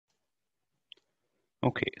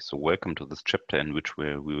Okay, so welcome to this chapter in which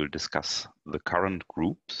we will discuss the current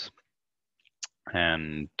groups.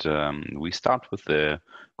 And we start with the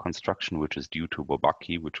construction which is due to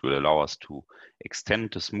Bourbaki, which will allow us to extend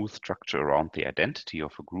the smooth structure around the identity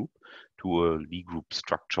of a group to a Lie group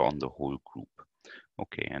structure on the whole group.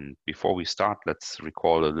 Okay, and before we start, let's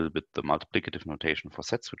recall a little bit the multiplicative notation for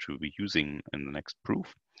sets, which we'll be using in the next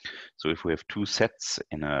proof. So if we have two sets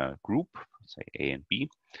in a group, say A and B,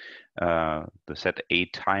 the set A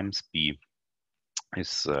times B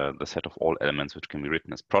is the set of all elements which can be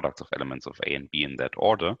written as products of elements of A and B in that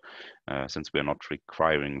order. Since we are not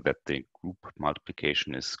requiring that the group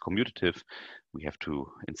multiplication is commutative, we have to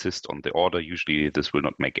insist on the order. Usually this will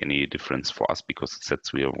not make any difference for us because the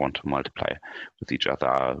sets we want to multiply with each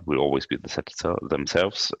other will always be the sets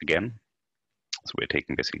themselves again. So we're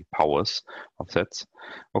taking basically powers of sets.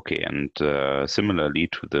 Okay, and similarly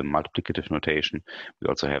to the multiplicative notation, we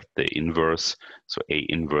also have the inverse. So A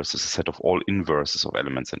inverse is a set of all inverses of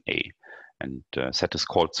elements in A. And set is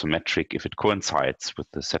called symmetric if it coincides with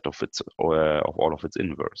the set of its of all of its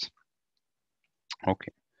inverse.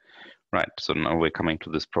 Okay, right. So now we're coming to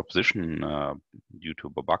this proposition due to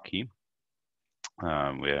Bourbaki.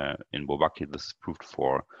 Where in Bourbaki this is proved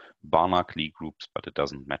for Banach Lie groups, but it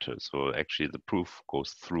doesn't matter. So actually the proof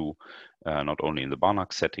goes through not only in the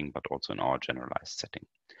Banach setting, but also in our generalized setting.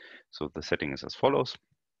 So the setting is as follows.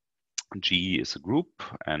 G is a group,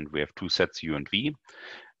 and we have two sets U and V,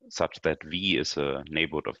 such that V is a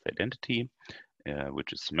neighborhood of the identity,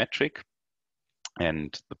 which is symmetric,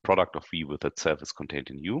 and the product of V with itself is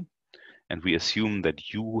contained in U. And we assume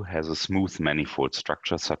that U has a smooth manifold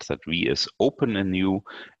structure such that V is open in U.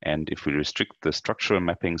 And if we restrict the structural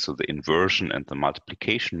mapping, so the inversion and the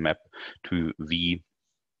multiplication map to V,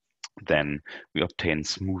 then we obtain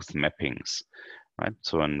smooth mappings. Right.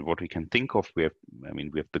 So, and what we can think of, we have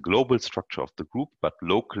the global structure of the group, but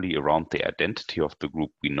locally around the identity of the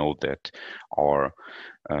group, we know that our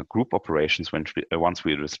group operations, once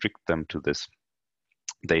we restrict them to this,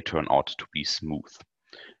 they turn out to be smooth.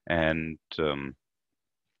 And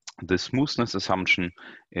the smoothness assumption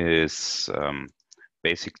is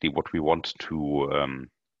basically what we want to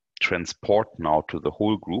transport now to the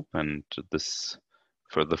whole group. And this,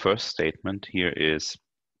 for the first statement here, is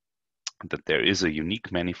that there is a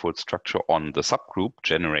unique manifold structure on the subgroup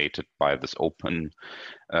generated by this open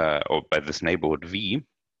or by this neighborhood V.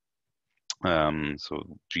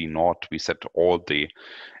 So G naught, we set all the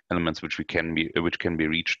elements which can be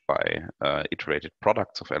reached by iterated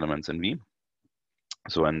products of elements in V.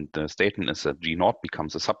 So, and the statement is that G naught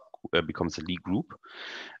becomes a Lie group,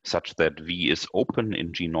 such that V is open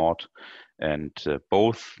in G naught, and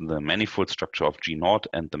both the manifold structure of G naught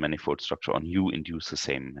and the manifold structure on U induce the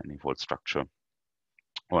same manifold structure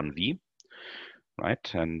on V,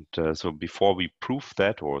 right? And so before we prove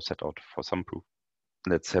that or set out for some proof,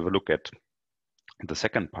 let's have a look at the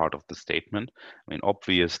second part of the statement. I mean,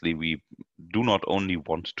 obviously, we do not only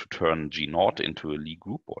want to turn G naught into a Lie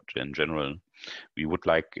group, or in general, we would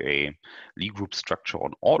like a Lie group structure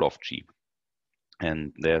on all of G.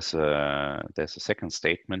 And there's a second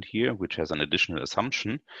statement here which has an additional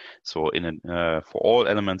assumption. So for all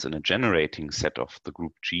elements in a generating set of the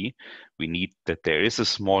group G, we need that there is a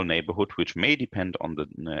small neighborhood which may depend on the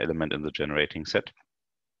element in the generating set,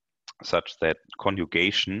 such that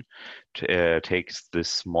conjugation takes this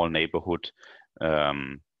small neighborhood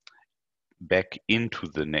back into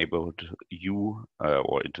the neighborhood U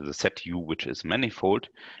or into the set U, which is manifold,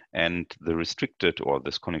 and the restricted or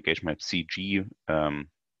this conjugation map CG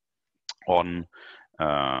on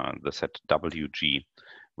the set WG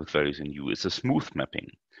with values in U is a smooth mapping.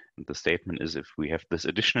 And the statement is if we have this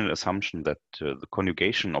additional assumption that the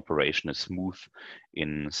conjugation operation is smooth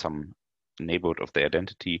in some neighborhood of the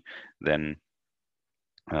identity, then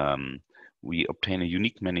we obtain a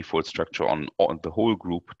unique manifold structure on the whole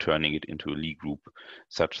group, turning it into a Lie group,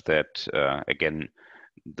 such that, again,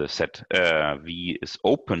 the set V is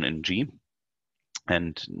open in G,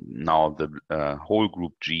 and now the whole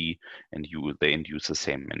group G and U, they induce the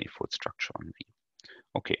same manifold structure on V.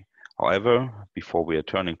 Okay, however, before we are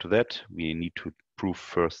turning to that, we need to prove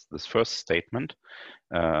first this first statement,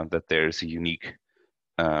 that there is a unique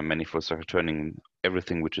manifold structure turning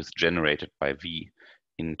everything which is generated by V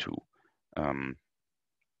into a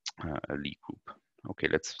Lie group. Okay,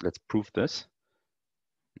 let's prove this.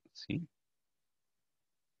 Let's see.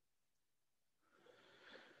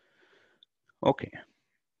 Okay.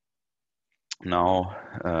 Now,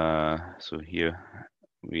 so here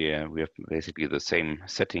we have basically the same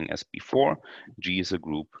setting as before. G is a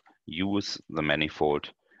group, U is the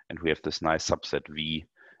manifold, and we have this nice subset V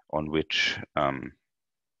on which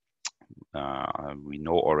we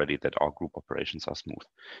know already that our group operations are smooth.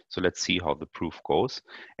 So let's see how the proof goes.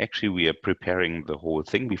 Actually, we are preparing the whole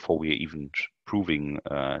thing before we are even proving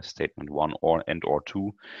statement 1 or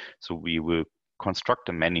 2. So we will construct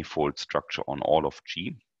a manifold structure on all of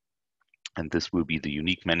G. And this will be the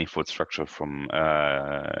unique manifold structure from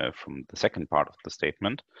the second part of the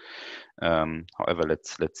statement. However,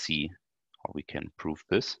 let's see how we can prove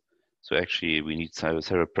this. So actually, we need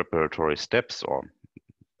several preparatory steps, or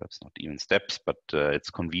perhaps not even steps, but it's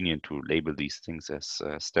convenient to label these things as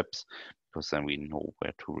steps, because then we know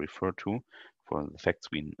where to refer to for the facts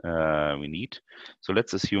we need. So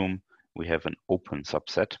let's assume we have an open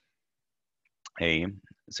subset A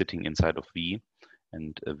sitting inside of V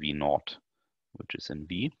and a V naught, which is in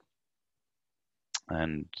V.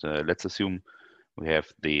 And let's assume we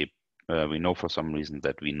have we know for some reason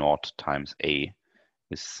that V naught times A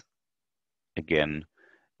is again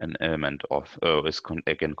an element of,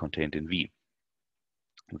 again contained in V.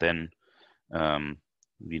 Then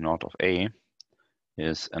V naught of A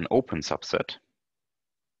is an open subset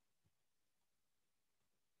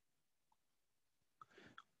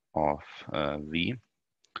of V,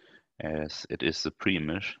 as it is the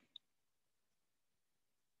preimage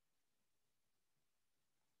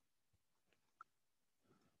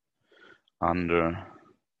under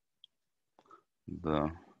the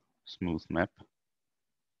smooth map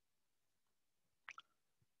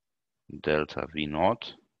delta V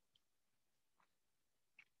naught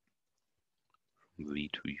V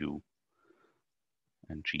to U,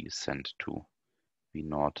 and G is sent to V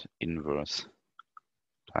naught inverse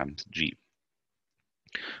times G.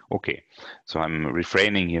 Okay, so I'm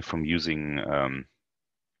refraining here from using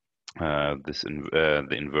the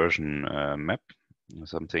inversion map,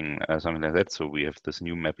 something like that. So we have this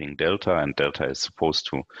new mapping delta, and delta is supposed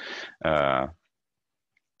to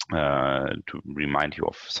remind you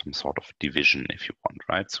of some sort of division, if you want,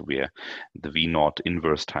 right? So we are the V naught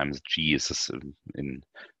inverse times G is in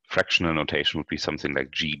fractional notation would be something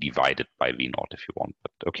like G divided by V naught, if you want.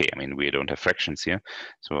 But okay, I mean, we don't have fractions here.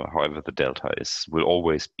 So however, the delta will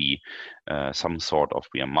always be some sort of,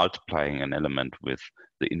 we are multiplying an element with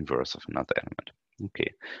the inverse of another element.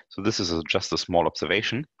 Okay, so this is just a small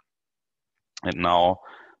observation. And now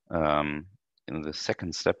in the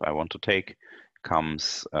second step I want to take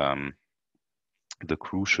comes the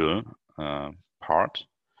crucial part.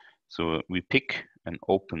 So we pick an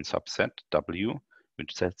open subset W,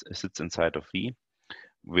 which sits inside of V,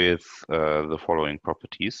 with the following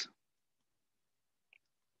properties.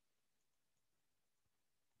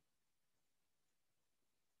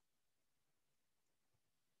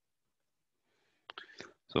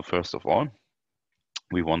 So first of all,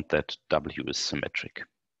 we want that W is symmetric.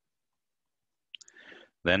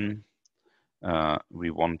 Then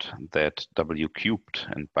we want that W cubed,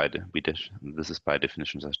 and this is by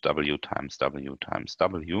definition as W times W times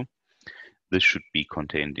W. This should be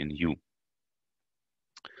contained in U.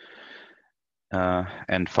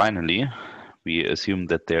 And finally, we assume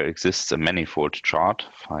that there exists a manifold chart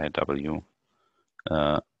phi W.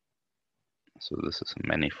 So this is a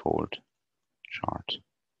manifold chart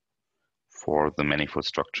for the manifold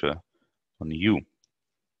structure on U.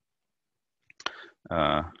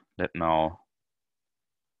 Let now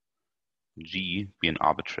G be an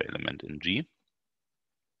arbitrary element in G.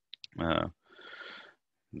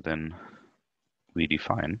 Then we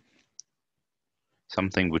define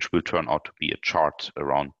something which will turn out to be a chart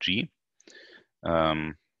around G.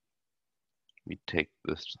 We take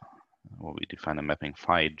this, or we define a mapping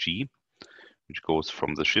phi G, which goes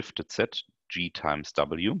from the shifted set G times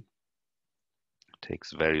W,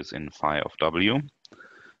 takes values in phi of W,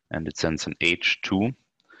 and it sends an H2,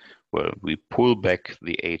 where we pull back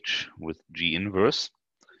the H with G inverse,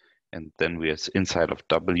 and then we are inside of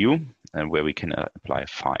W, and where we can apply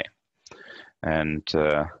phi. And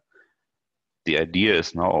the idea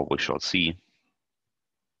is now, or we shall see,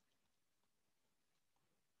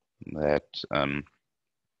 that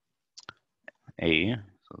A,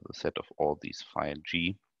 so the set of all these phi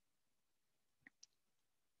G,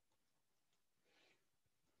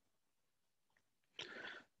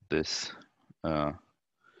 this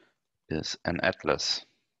is an atlas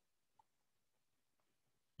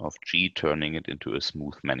of G, turning it into a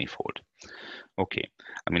smooth manifold. Okay,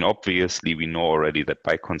 I mean, obviously we know already that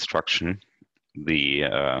by construction, these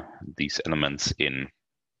elements in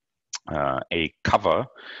A cover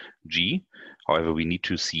G. However, we need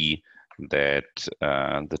to see that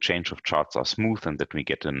the change of charts are smooth and that we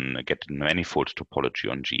get a manifold topology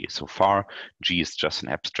on G. So far, G is just an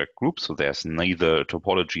abstract group, so there's neither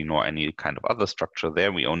topology nor any kind of other structure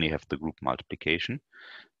there. We only have the group multiplication.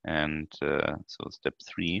 And so step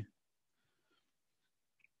 3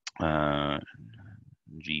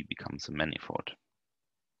 G becomes a manifold.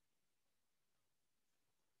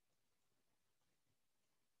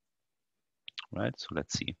 Right, so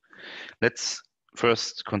let's see. Let's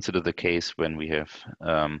first consider the case when we have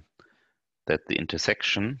that the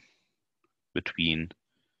intersection between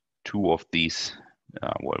two of these,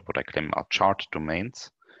 well, what I claim are chart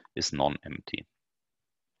domains, is non-empty.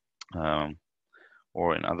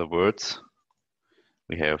 Or in other words,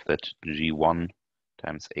 we have that G1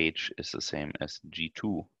 times H is the same as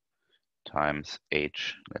G2 times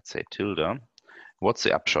H, let's say tilde. What's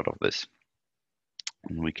the upshot of this?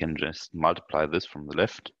 And we can just multiply this from the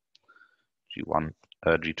left,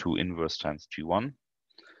 G2 inverse times G1.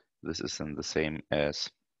 This is then the same as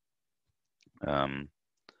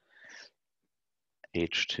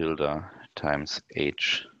H tilde times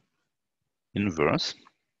H inverse.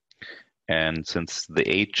 And since the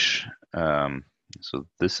H, so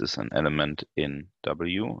this is an element in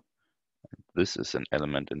W, this is an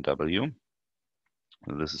element in W,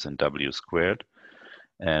 this is in W squared,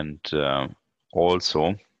 and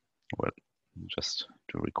also, well, just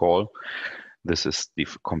to recall, this is the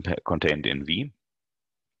contained in V.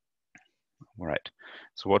 All right,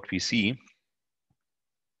 so what we see,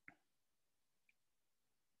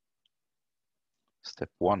 step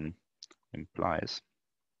 1 implies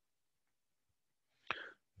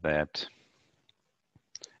that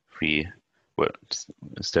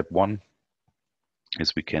step 1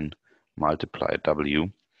 is we can multiply W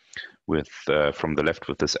with from the left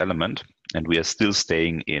with this element, and we are still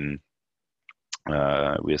staying in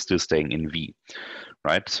V,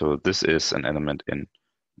 right? So this is an element in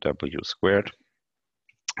W squared,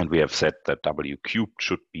 and we have said that W cubed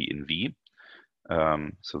should be in V.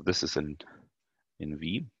 So this is in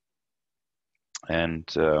V,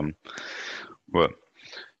 and well,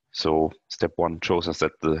 so step 1 shows us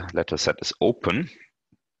that the letter set is open,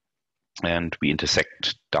 and we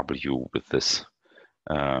intersect W with this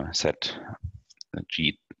set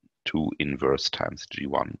G2 inverse times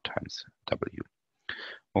G1 times W.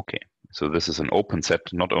 Okay, so this is an open set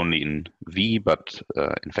not only in V, but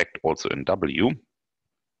in fact also in W,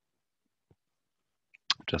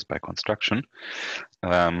 just by construction.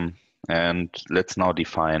 And let's now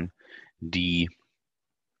define D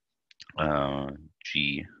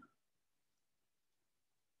G2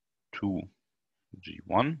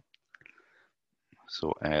 G1,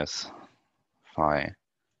 so as phi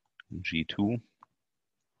G2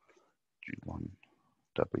 G1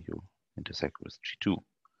 W intersect with G2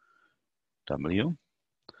 W,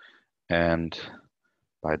 and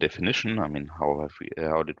by definition, I mean, how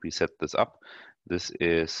did we set this up? This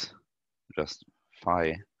is just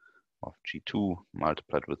phi of G2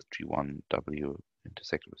 multiplied with G1 W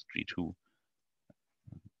intersected with G2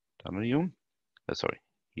 W. Sorry,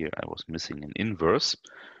 here I was missing an inverse.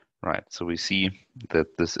 Right, so we see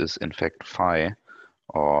that this is in fact phi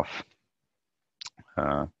of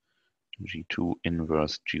G2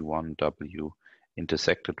 inverse G1 W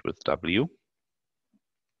intersected with W.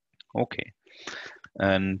 Okay,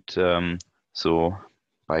 and so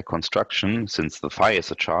by construction, since the phi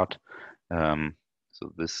is a chart,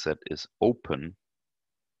 so this set is open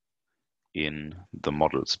in the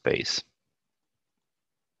model space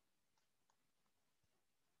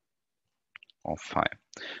of phi.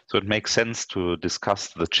 So it makes sense to discuss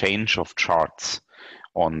the change of charts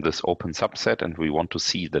on this open subset, and we want to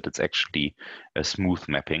see that it's actually a smooth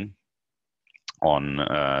mapping on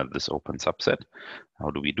this open subset.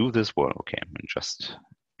 How do we do this? Well, okay, I'm just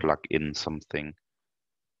plug in something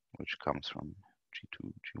which comes from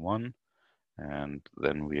G2, G1, and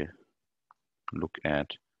then we look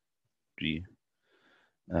at G1,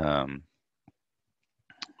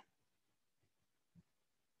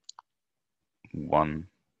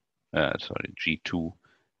 G2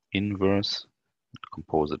 inverse,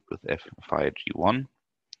 compose it with F phi G1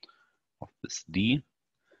 of this D.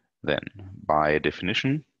 Then by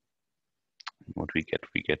definition, what we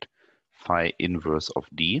get phi inverse of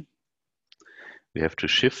D. We have to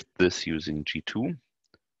shift this using G2.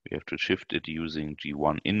 We have to shift it using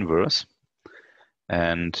G1 inverse.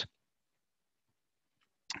 And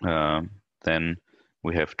then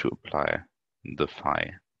we have to apply the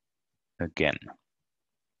phi again,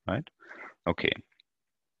 right? Okay.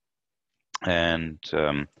 And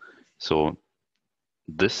so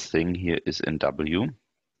this thing here is in W.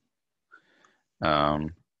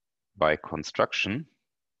 By construction,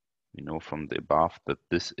 we know from the above that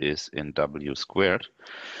this is in W squared.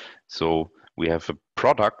 So we have a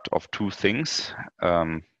product of two things.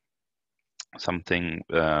 something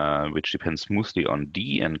which depends smoothly on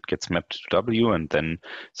D and gets mapped to W, and then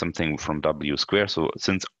something from W square. So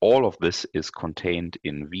since all of this is contained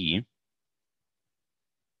in V,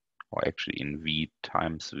 or actually in V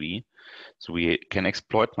times V, so we can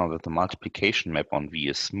exploit now that the multiplication map on V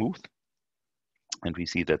is smooth, and we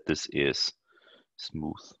see that this is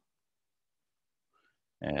smooth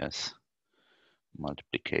as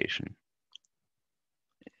multiplication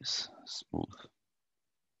is smooth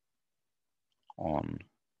on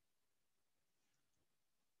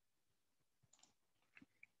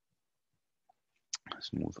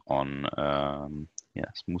smooth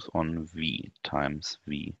on V times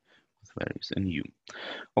V with values in U.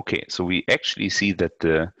 Okay, so we actually see that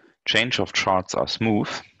the change of charts are smooth,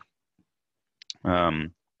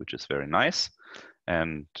 which is very nice.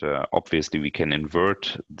 And obviously, we can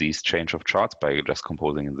invert these change of charts by just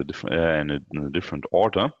composing in a different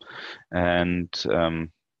order. And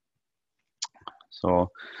so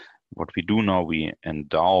what we do now, we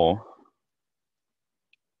endow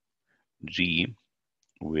G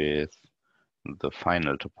with the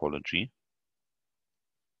final topology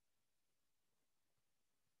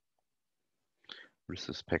with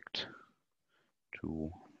respect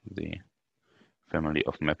to the family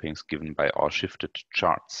of mappings given by our shifted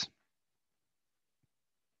charts.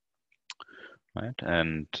 Right,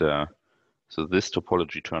 and so this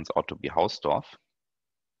topology turns out to be Hausdorff.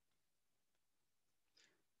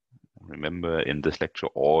 Remember, in this lecture,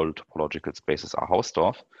 all topological spaces are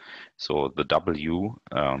Hausdorff. So the W,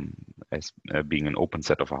 as being an open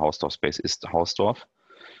set of a Hausdorff space, is the Hausdorff.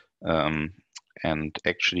 And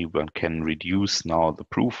actually, one can reduce now the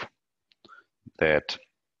proof that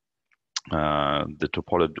the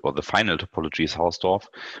topology or the final topology is Hausdorff.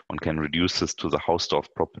 One can reduce this to the Hausdorff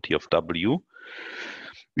property of W.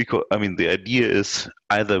 Because I mean, the idea is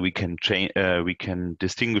either we can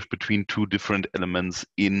distinguish between two different elements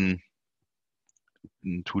in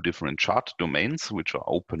two different chart domains, which are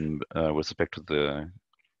open with respect to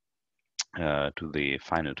the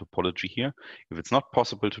final topology here. If it's not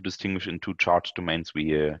possible to distinguish in two chart domains,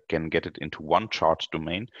 we can get it into one chart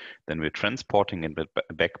domain. Then we're transporting it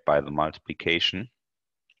back by the multiplication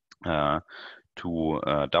to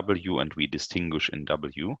W, and we distinguish in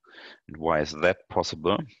W. And why is that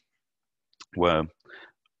possible? Well,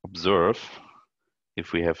 observe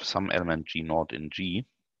if we have some element G0 in G,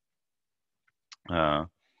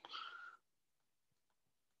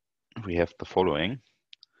 we have the following.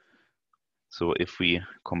 So if we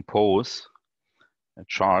compose a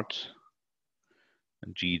chart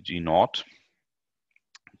G0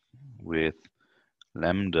 with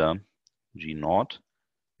lambda G0,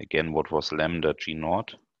 again, what was lambda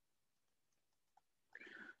G0?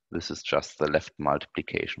 This is just the left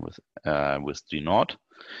multiplication with G0.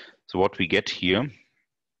 So what we get here,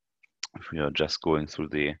 if we are just going through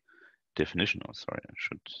the definition,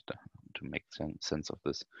 to make sense of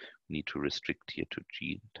this, we need to restrict here to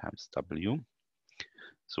G times W.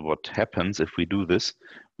 So what happens if we do this?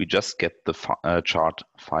 We just get the chart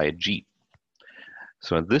phi G.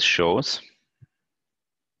 So this shows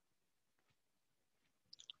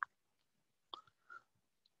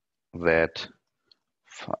that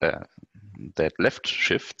that left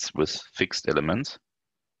shifts with fixed elements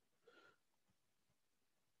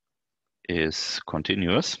is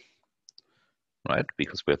continuous, right?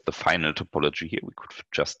 Because we have the final topology here, we could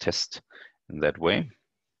just test in that way.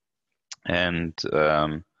 And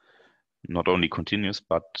not only continuous,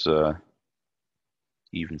 but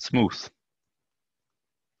even smooth,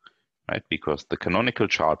 right? Because the canonical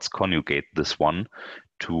charts conjugate this one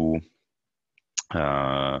to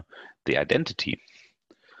the identity.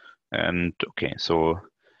 And okay, so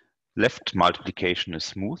left multiplication is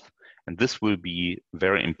smooth. And this will be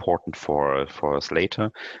very important for us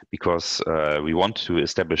later, because we want to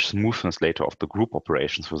establish smoothness later of the group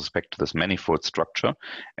operations with respect to this manifold structure.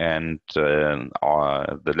 And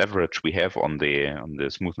the leverage we have on the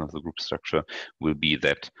smoothness of the group structure will be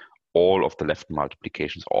that all of the left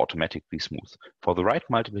multiplications are automatically smooth. For the right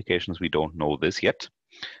multiplications, we don't know this yet,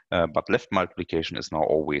 but left multiplication is now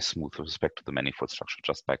always smooth with respect to the manifold structure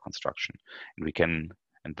just by construction. And we can,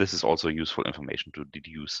 and this is also useful information to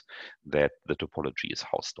deduce that the topology is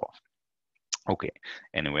Hausdorff. Okay,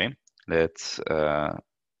 anyway, let's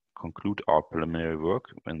conclude our preliminary work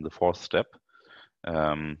in the fourth step.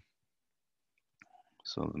 So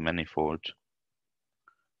the manifold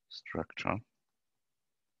structure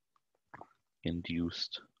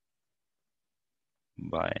induced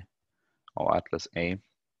by our atlas A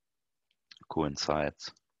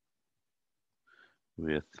coincides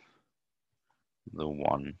with the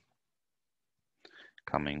one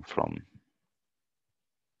coming from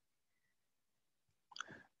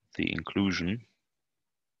the inclusion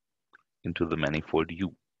into the manifold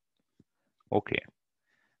U. Okay.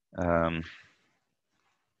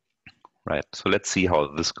 Right, so let's see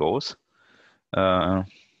how this goes.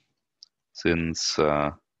 Since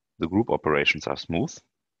the group operations are smooth,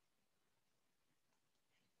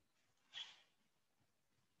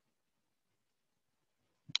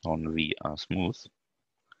 on V are smooth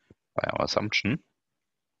by our assumption,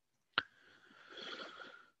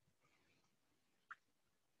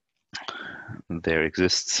 there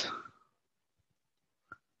exists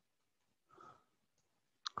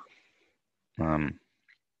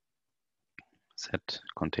set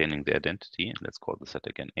containing the identity. Let's call the set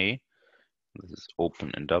again A. This is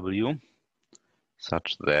open in W,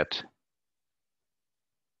 such that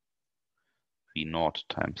V naught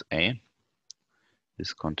times A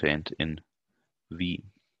is contained in V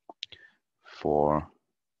for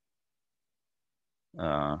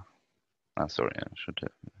sorry, I should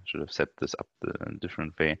have set this up a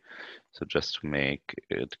different way. So just to make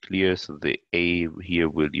it clear, so the A here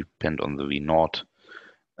will depend on the V naught.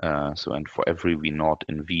 And for every V naught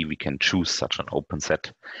in V, we can choose such an open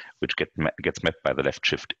set, which gets mapped by the left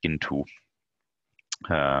shift into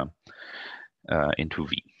V.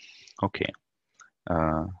 Okay.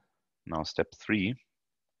 Now step 3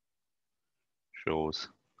 shows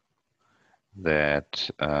that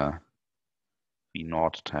V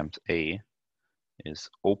naught times A is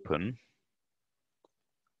open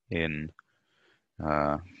in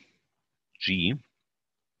G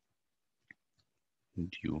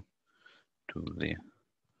due to the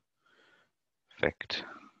fact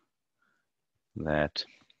that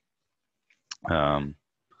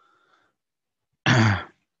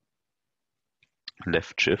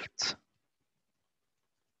left shifts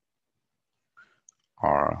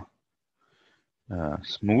are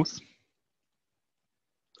smooth,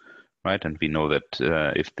 right? And we know that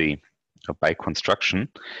if the by construction,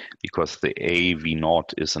 because the A V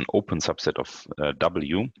naught is an open subset of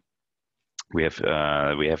W, we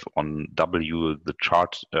have on W the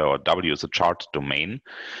chart, or W is a chart domain.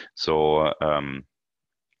 So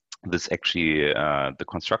this actually, the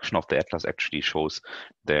construction of the atlas actually shows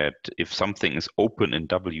that if something is open in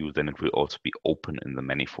W, then it will also be open in the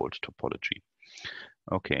manifold topology.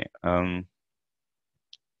 Okay.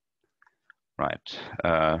 Right.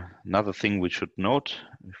 Another thing we should note,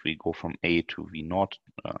 if we go from A to V naught,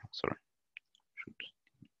 sorry, should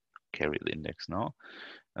carry the index now.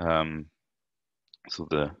 So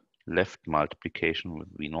the left multiplication with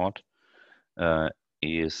V naught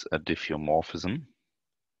is a diffeomorphism.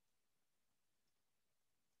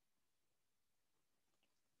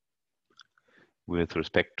 With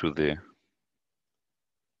respect to the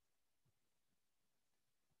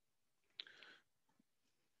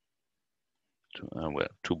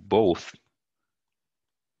to both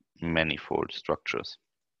manifold structures,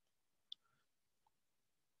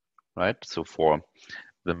 right? So for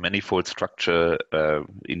the manifold structure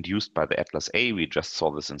induced by the atlas A, we just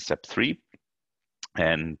saw this in step 3,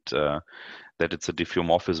 and that it's a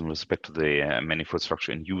diffeomorphism with respect to the manifold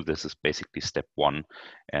structure in U. This is basically step 1,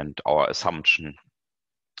 and our assumption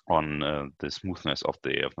on the smoothness of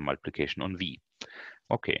the multiplication on V.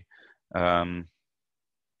 Okay.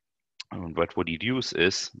 But what we deduce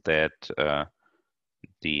is that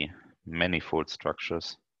the manifold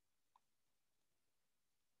structures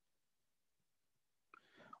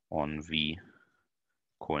on V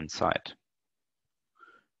coincide,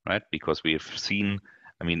 right? Because we have seen,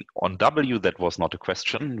 I mean, on W, that was not a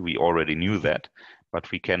question. We already knew that,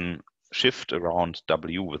 but we can shift around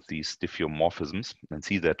W with these diffeomorphisms and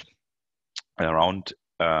see that around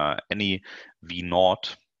any V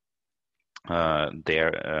naught,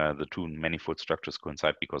 the two manifold structures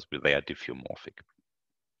coincide because they are diffeomorphic.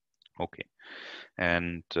 Okay,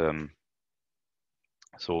 and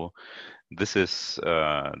so this is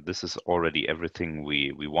already everything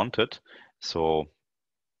we wanted. So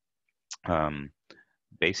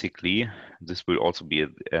basically, this will also be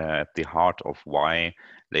at the heart of why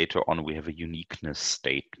later on we have a uniqueness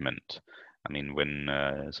statement. I mean, when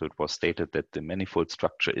so it was stated that the manifold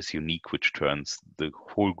structure is unique, which turns the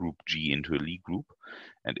whole group G into a Lie group.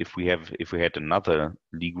 And if we had another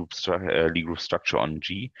Lie group structure on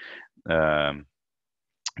G,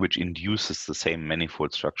 which induces the same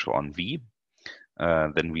manifold structure on V,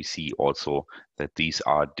 then we see also that these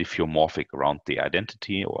are diffeomorphic around the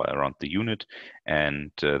identity or around the unit,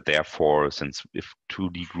 and therefore, since if two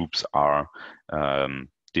Lie groups are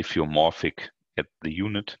diffeomorphic at the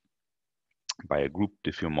unit by a group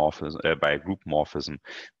diffeomorphism, by a group morphism,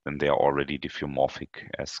 then they are already diffeomorphic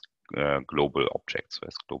as global objects, so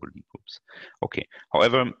as global Lie groups. Okay,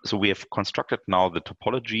 however, so we have constructed now the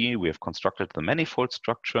topology, we have constructed the manifold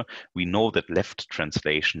structure, we know that left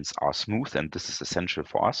translations are smooth, and this is essential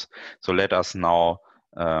for us. So let us now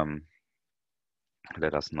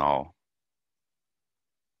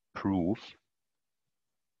prove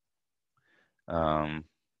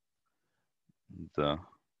the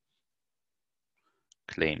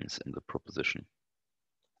claims in the proposition.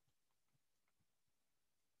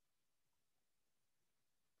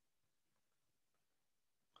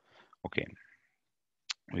 Okay,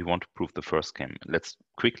 we want to prove the first claim. Let's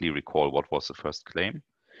quickly recall what was the first claim.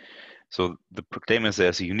 So the claim is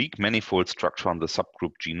there's a unique manifold structure on the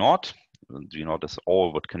subgroup G0. G0 is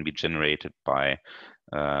all what can be generated by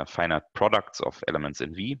finite products of elements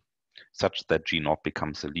in V, such that G0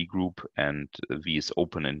 becomes a Lie group and V is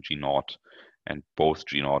open in G0, and both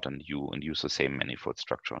G0 and U induce the same manifold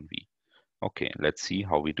structure on V. Okay, let's see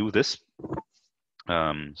how we do this.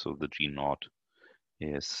 So the G0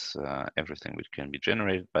 is everything which can be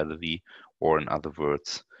generated by the V, or in other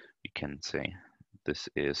words, we can say this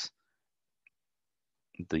is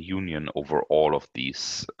the union over all of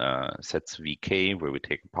these sets Vk, where we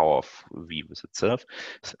take the power of V with itself.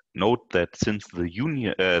 Note that since the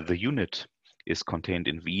unit is contained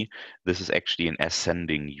in V, this is actually an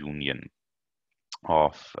ascending union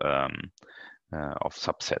of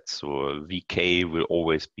subsets. So Vk will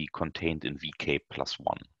always be contained in Vk plus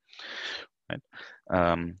 1. Right?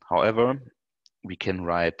 However, we can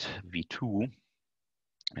write V2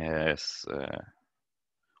 as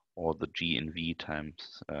all the G in V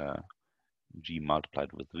times G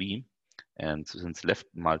multiplied with V. And since left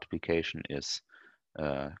multiplication is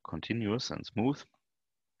continuous and smooth,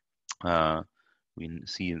 we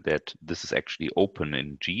see that this is actually open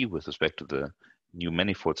in G with respect to the new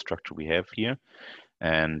manifold structure we have here.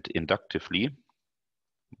 And inductively,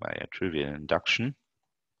 by a trivial induction,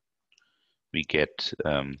 we get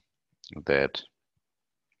that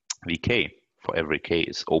Vk for every k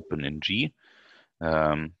is open in G.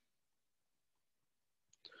 And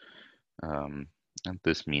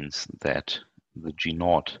this means that the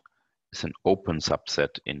G0 is an open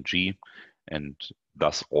subset in G, and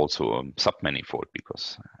thus also a submanifold,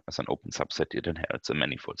 because as an open subset it inherits a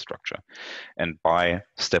manifold structure. And by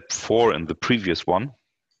step 4 in the previous one,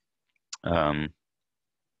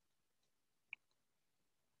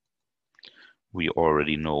 we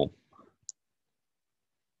already know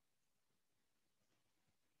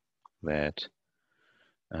that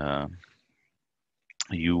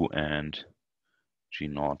U and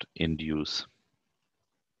G0 induce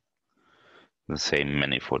the same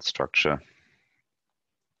manifold structure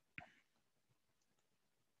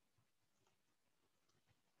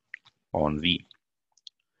on V.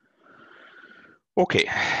 Okay.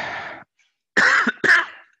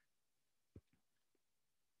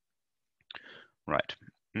 Right.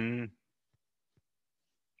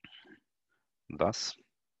 Thus,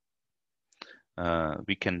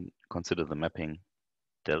 we can consider the mapping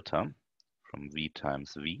delta from V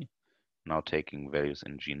times V, now taking values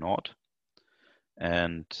in G0.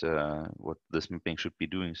 And what this mapping should be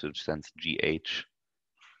doing, so it sends GH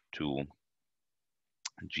to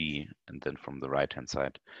G, and then from the right-hand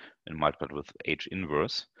side, and multiplied with H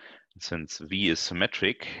inverse. Since V is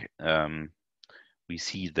symmetric, we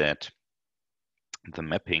see that the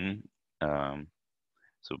mapping,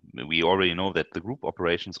 so we already know that the group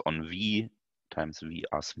operations on V times V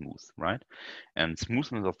are smooth, right? And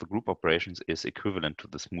smoothness of the group operations is equivalent to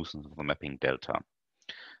the smoothness of the mapping delta.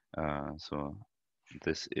 So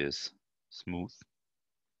this is smooth.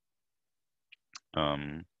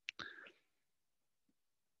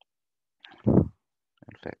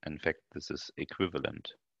 In fact, this is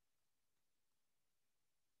equivalent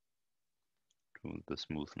to the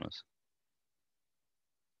smoothness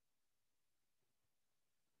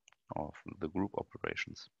of the group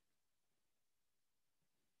operations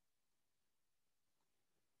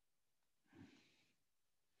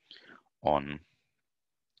on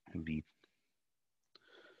V.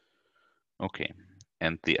 Okay,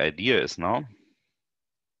 and the idea is now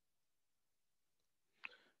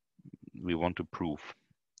we want to prove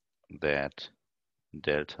that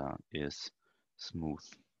delta is smooth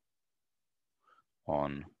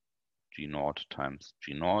on G0 times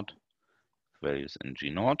G0, values in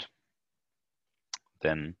G0.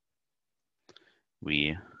 Then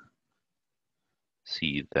we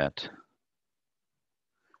see that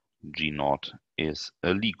G0 is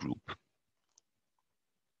a Lie group.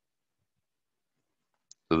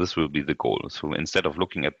 So this will be the goal. So instead of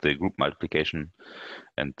looking at the group multiplication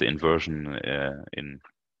and the inversion in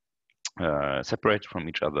separated from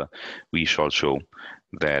each other, we shall show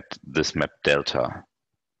that this map delta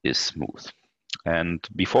is smooth. And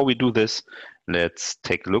before we do this, let's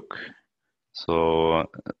take a look. So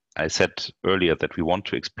I said earlier that we want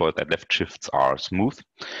to exploit that left shifts are smooth.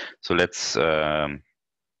 So let's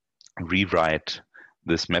rewrite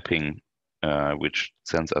this mapping, which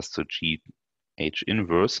sends us to GH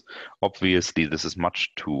inverse. Obviously, this is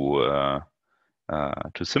much too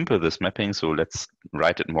simple, this mapping, so let's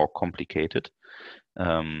write it more complicated.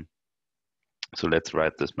 So let's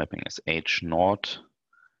write this mapping as H naught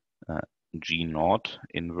G naught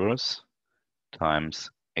inverse times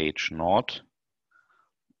H naught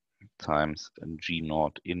times G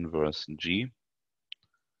naught inverse G,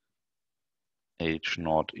 H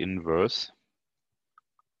naught inverse.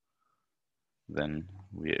 Then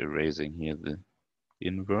we're erasing here the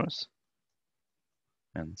inverse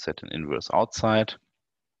and set an inverse outside.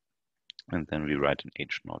 And then we write an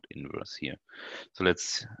H naught inverse here. So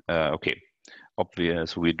let's, okay,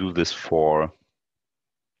 obvious, we do this for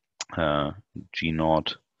G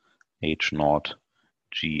naught, H naught,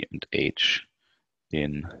 G and H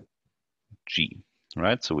in G,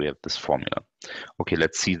 right? So we have this formula. Okay,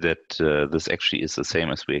 let's see that this actually is the same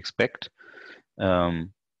as we expect. Oh,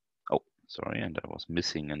 sorry, and I was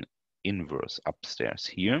missing an inverse upstairs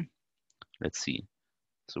here. Let's see.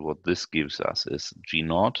 So what this gives us is G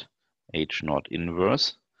naught, H naught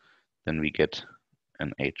inverse. Then we get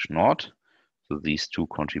an H naught. So these two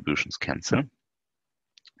contributions cancel.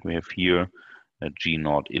 We have here a G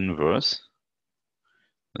naught inverse.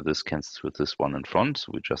 This cancels with this one in front,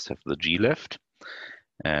 so we just have the G left.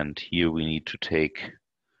 And here we need to take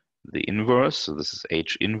the inverse, so this is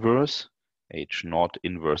H inverse. H naught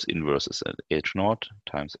inverse inverse is H naught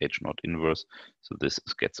times H naught inverse, so this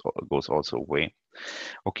goes also away.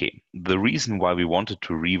 Okay, the reason why we wanted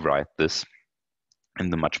to rewrite this in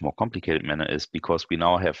the much more complicated manner is because we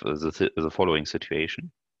now have the following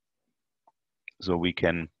situation. So we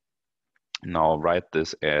can now write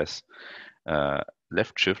this as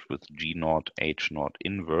left shift with G naught H naught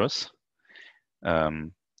inverse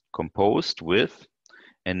composed with,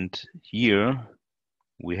 and here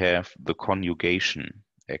we have the conjugation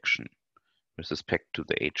action with respect to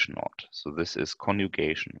the H naught. So this is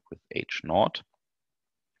conjugation with H naught,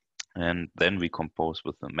 and then we compose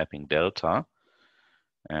with the mapping delta,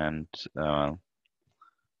 and have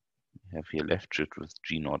here left shift with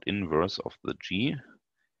G naught inverse of the G,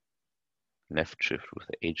 left shift with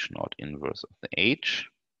the H naught inverse of the H,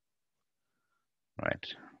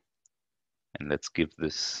 right? And let's give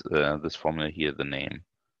this this formula here the name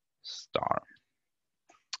star.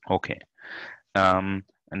 Okay, and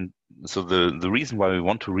so the reason why we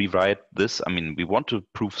want to rewrite this, I mean, we want to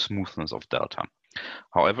prove smoothness of delta.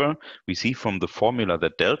 However, we see from the formula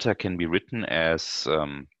that delta can be written as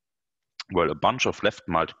well, a bunch of left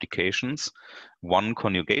multiplications, one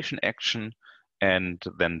conjugation action, and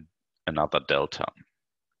then another delta.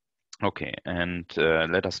 Okay, and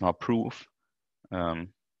let us now prove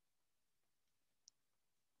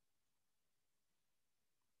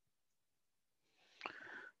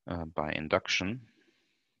by induction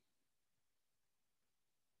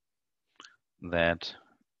that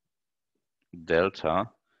delta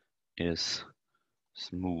is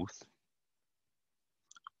smooth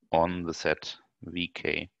on the set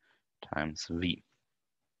Vk times V.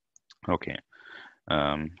 Okay,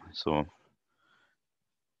 so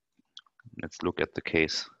let's look at the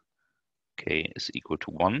case k is equal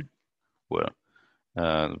to 1. Well,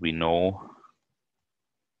 we know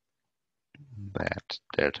that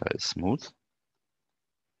delta is smooth.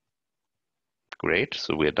 Great,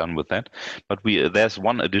 so we are done with that. But there's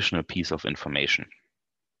one additional piece of information.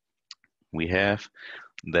 We have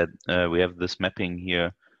that we have this mapping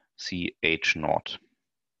here, CH naught.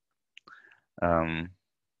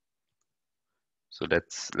 So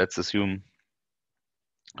let's assume,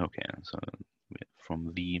 okay, so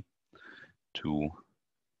from V to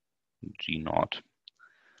G naught.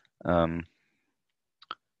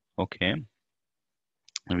 Okay,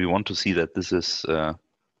 and we want to see that this is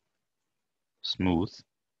smooth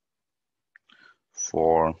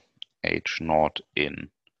for H naught in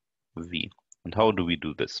V. And how do we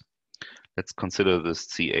do this? Let's consider this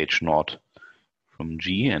CH naught from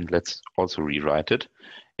G, and let's also rewrite it.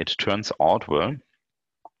 It turns out, well,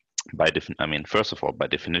 first of all, by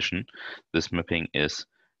definition, this mapping is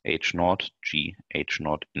H naught G H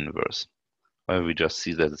naught inverse. Well, we just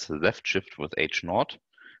see that it's a left shift with H naught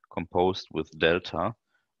composed with delta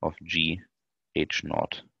of G H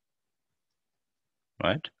naught,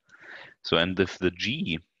 right? So, and if the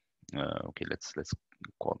G, okay, let's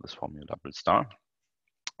call this formula double star.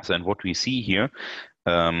 So, and what we see here,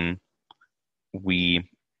 we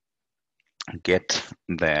get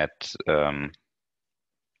that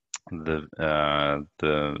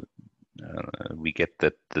we get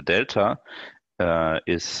that the delta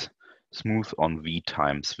is smooth on V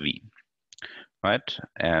times V, right?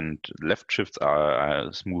 And left shifts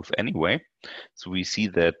are smooth anyway. So we see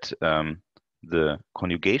that the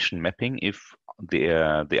conjugation mapping, if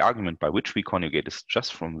the argument by which we conjugate is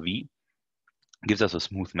just from V, gives us a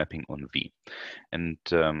smooth mapping on V. And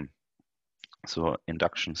so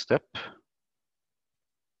induction step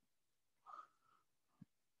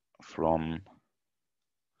from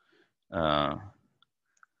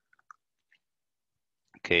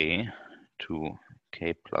K to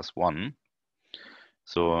K plus 1.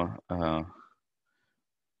 So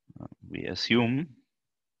we assume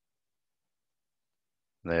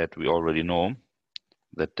that we already know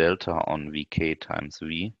that delta on Vk times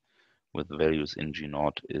V with values in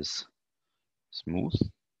G0 is smooth,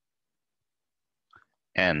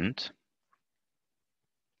 and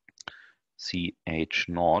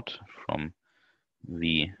CH0 from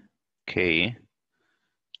Vk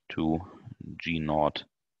to G0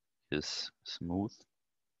 is smooth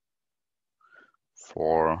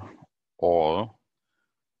for all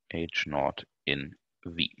H0 in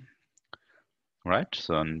V. Right,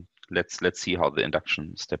 so let's see how the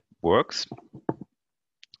induction step works.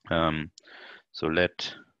 So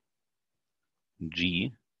let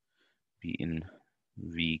G be in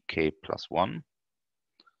Vk plus 1,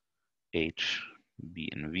 H be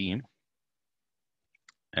in V,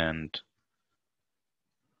 and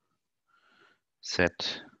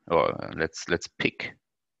set, or let's pick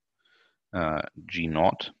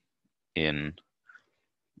G0 in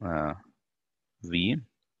V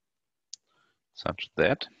such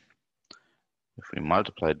that if we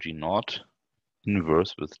multiply G0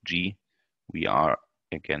 inverse with G, we are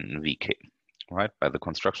again in Vk, right? By the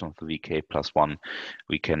construction of the Vk plus 1,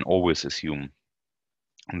 we can always assume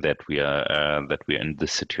that we are in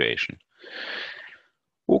this situation.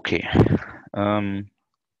 Okay,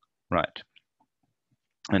 right.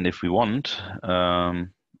 And if we want,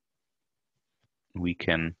 we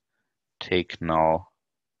can take now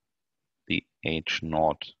the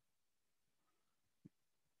H0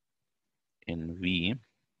 in V.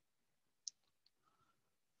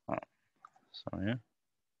 Sorry.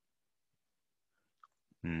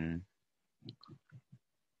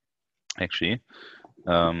 Actually,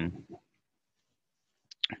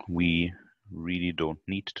 we really don't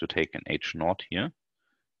need to take an H0 here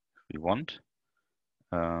if we want.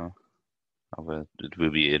 It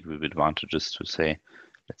will be advantageous to say,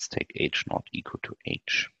 let's take H0 equal to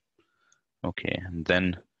H. Okay, and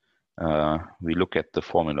then we look at the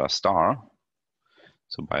formula star.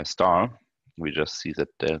 So by star, we just see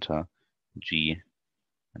that delta G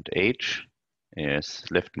and H is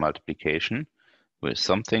left multiplication with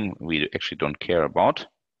something we actually don't care about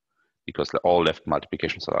because all left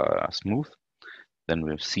multiplications are smooth. Then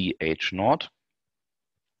we have CH0,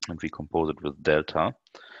 and we compose it with delta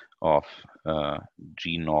of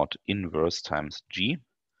G0 inverse times G,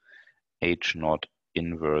 H0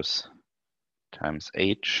 inverse times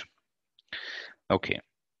H. Okay,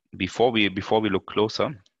 before we look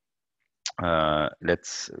closer,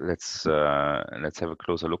 let's have a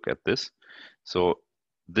closer look at this. So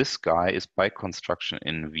this guy is by construction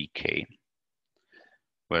in Vk.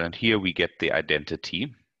 Well, and here we get the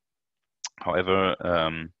identity. However,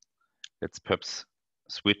 let's perhaps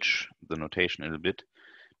switch the notation a little bit,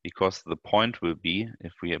 because the point will be,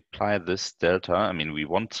 if we apply this delta, I mean, we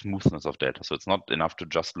want smoothness of delta, so it's not enough to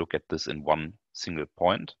just look at this in one single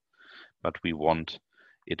point, but we want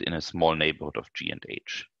it in a small neighborhood of G and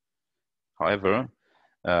H. However,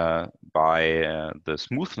 by the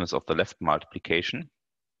smoothness of the left multiplication,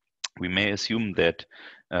 we may assume that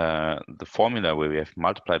the formula where we have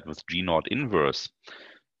multiplied with G0 inverse,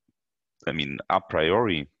 I mean, a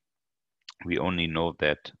priori, we only know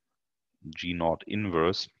that G0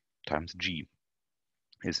 inverse times G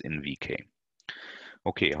is in Vk.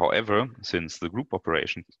 Okay, however, since the group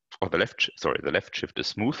operation, or the left shift is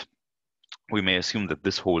smooth, we may assume that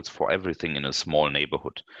this holds for everything in a small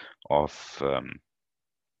neighborhood of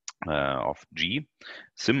G.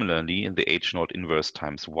 Similarly, the H0 inverse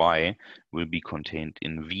times Y will be contained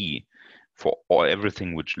in V for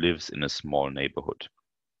everything which lives in a small neighborhood.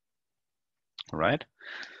 All right?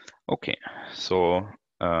 Okay, so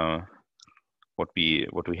what we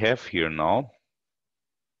have here now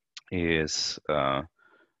is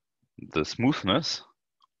the smoothness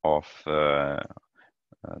of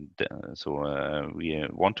we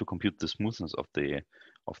want to compute the smoothness of the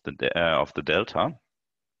delta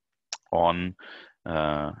on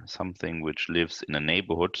something which lives in a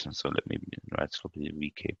neighborhood. So let me write slowly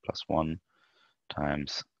vk plus 1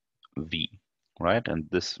 times v, right? And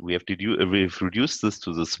this we've reduced this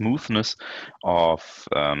to the smoothness of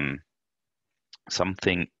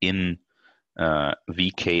something in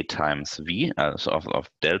vk times v, so of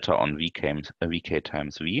delta on vk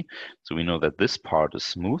times v. So we know that this part is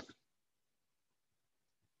smooth.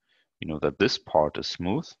 We know that this part is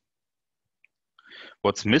smooth.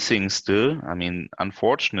 What's missing still, I mean,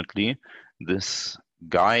 unfortunately, this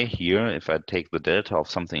guy here, if I take the delta of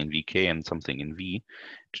something in vk and something in v,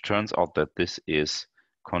 it turns out that this is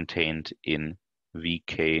contained in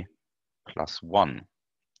vk plus 1.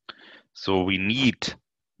 So we need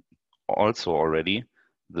also already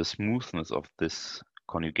the smoothness of this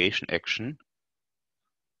conjugation action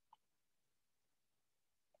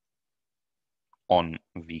on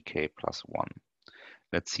vk plus 1.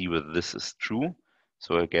 Let's see whether this is true.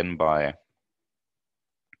 So again, by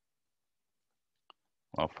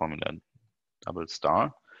our formula double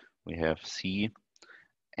star, we have C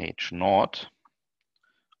H naught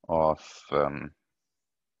of an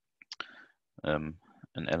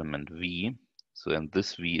element V. So then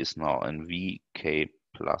this V is now in VK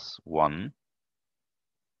plus 1.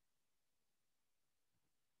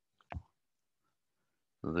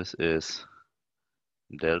 So this is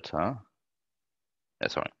delta,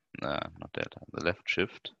 sorry, not delta, the left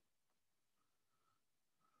shift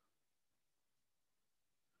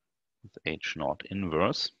with H naught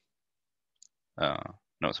inverse.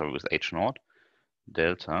 No, sorry, with H naught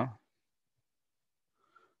delta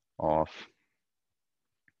of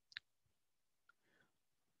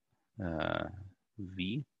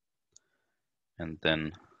V, and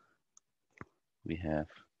then we have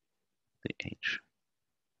the H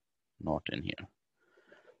naught in here,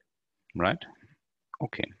 right?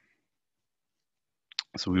 Okay.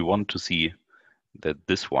 So we want to see that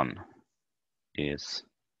this one is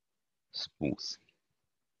smooth.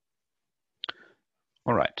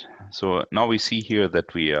 All right, so now we see here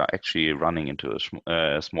that we are actually running into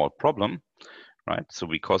a small problem, right? So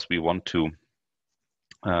because we want to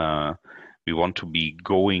be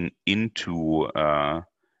going into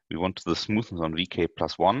we want the smoothness on vk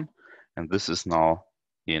plus 1, and this is now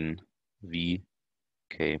in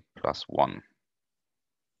vk plus 1.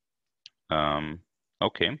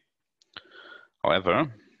 Okay.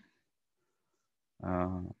 However,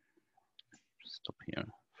 stop here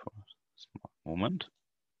for a small moment.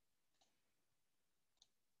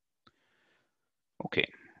 Okay,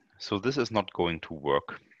 so this is not going to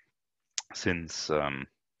work since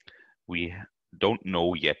we don't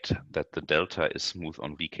know yet that the delta is smooth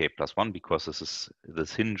on vk plus 1, because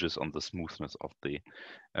this hinges on the smoothness of the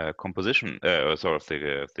composition, sorry,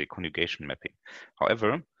 of the conjugation mapping.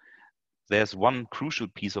 However, there's one crucial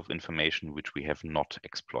piece of information which we have not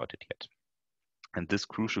exploited yet. And this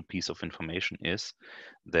crucial piece of information is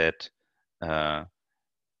that that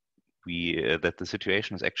the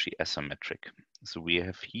situation is actually asymmetric. So we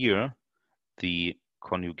have here the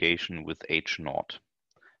conjugation with H naught.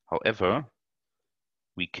 However,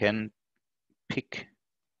 we can pick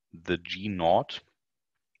the G naught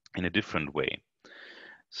in a different way.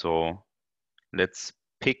 So let's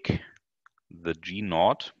pick the G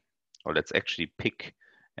naught, or let's actually pick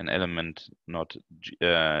an element, not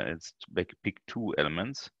it's pick two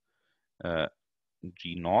elements,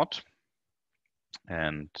 G naught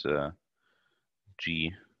and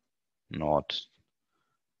G naught,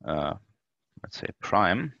 let's say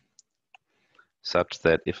prime, such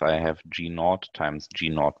that if I have G naught times G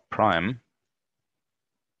naught prime,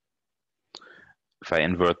 if I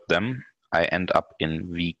invert them, I end up in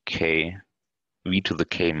VK, V to the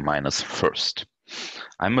K minus first.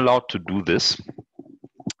 I'm allowed to do this.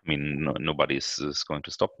 I mean, nobody is going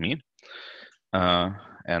to stop me.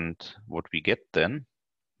 And what we get then,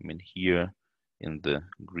 I mean, here in the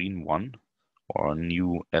green one, or a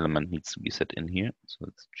new element needs to be set in here. So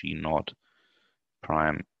it's G naught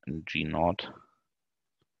prime and G naught,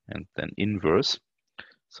 and then inverse.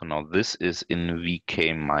 So now this is in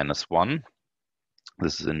VK minus 1.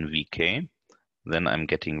 This is in VK. Then I'm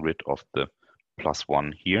getting rid of the plus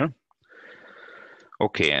 1 here.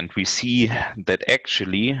 Okay, and we see that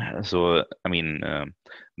actually, so I mean,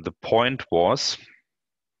 the point was,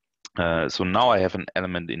 so now I have an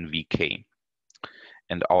element in VK.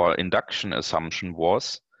 And our induction assumption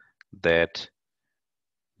was that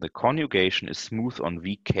the conjugation is smooth on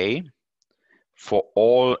VK for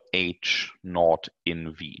all H naught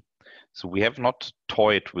in V. So we have not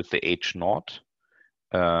toyed with the H naught,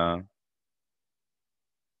 right?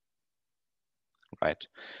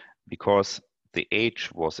 Because the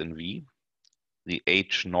H was in V, the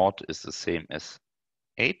H naught is the same as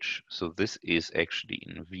H. So this is actually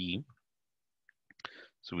in V.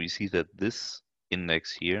 So we see that this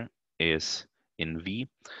index here is in V,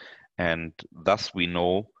 and thus we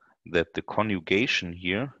know that the conjugation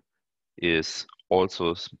here is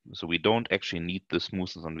also, so we don't actually need the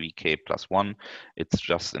smoothness on VK plus 1. It's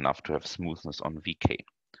just enough to have smoothness on VK,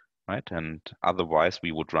 right? And otherwise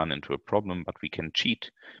we would run into a problem, but we can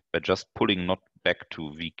cheat by just pulling not back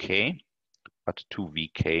to VK, but to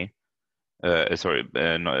VK.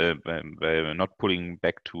 Not pulling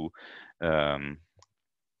back to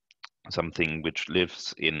something which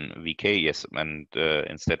lives in VK, yes, and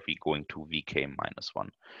instead we going to VK minus 1.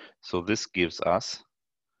 So this gives us,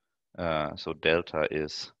 so delta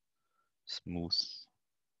is smooth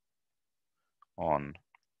on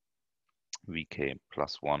VK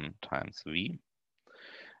plus 1 times V.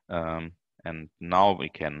 And now we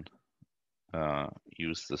can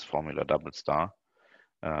use this formula double star,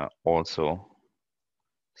 also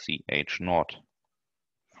CH naught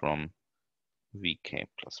from VK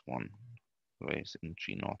plus 1 raised in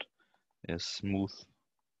G naught is smooth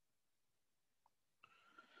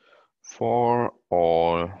for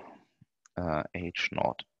all H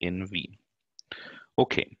naught in V.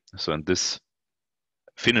 Okay, so and this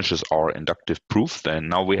finishes our inductive proof. Then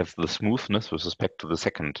now we have the smoothness with respect to the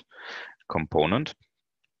second component,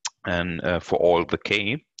 and for all the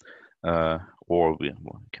K, or we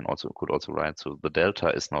could also write, so the delta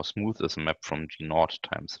is now smooth as a map from G naught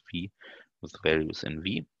times V with values in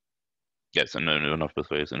V. Yes, no, not with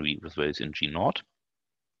values in V, with values in G naught.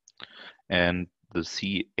 And the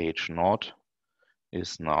CH naught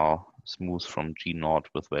is now smooth from G naught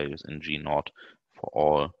with values in G naught for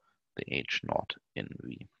all the H naught in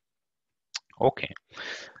V. Okay,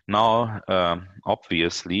 now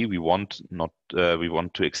obviously we want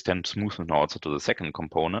to extend smoothness also to the second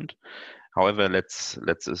component. However, let's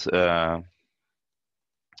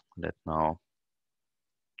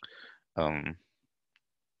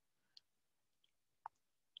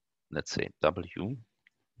say W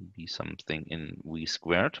be something in V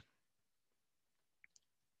squared.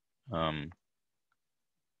 And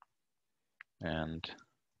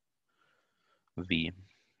V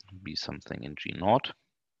be something in G naught.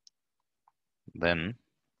 Then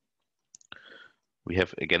we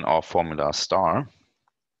have again our formula star,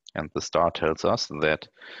 and the star tells us that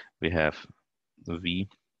we have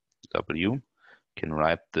the VW, can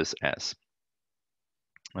write this as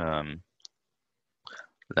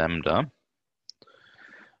lambda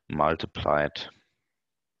multiplied,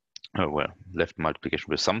 left multiplication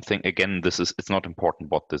with something. Again, it's not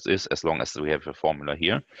important what this is, as long as we have a formula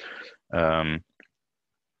here,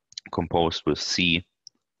 composed with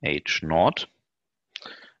CH naught.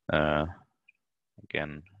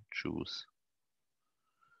 Again, choose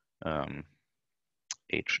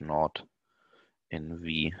H naught in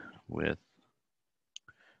V with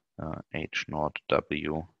H naught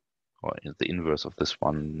W, or the inverse of this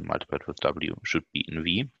one multiplied with W should be in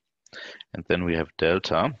V. And then we have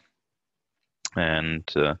delta, and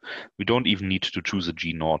we don't even need to choose a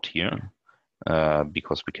G naught here,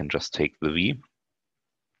 because we can just take the V.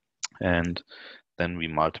 And then we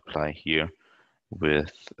multiply here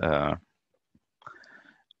with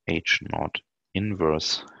H naught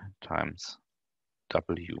inverse times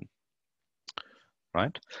W,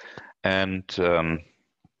 right? And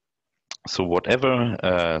so whatever,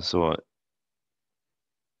 so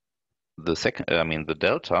the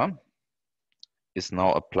delta is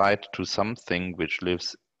now applied to something which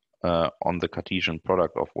lives on the Cartesian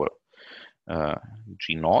product of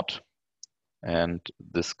G naught, and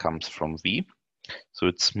this comes from V, so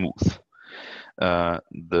it's smooth.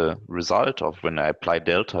 The result of when I apply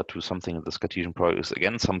delta to something in this Cartesian product is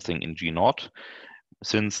again something in G naught.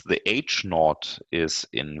 Since the H naught is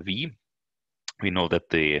in V, we know that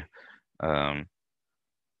the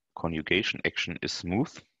conjugation action is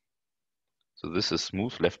smooth. So this is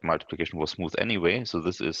smooth. Left multiplication was smooth anyway, so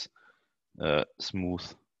this is smooth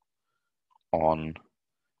on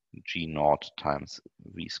G naught times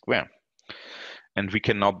V square. And we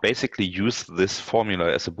can now basically use this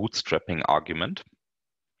formula as a bootstrapping argument,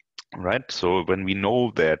 right? So when we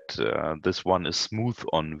know that this one is smooth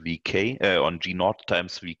on VK, on G naught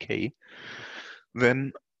times VK,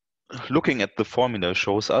 then looking at the formula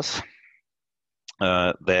shows us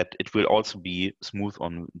that it will also be smooth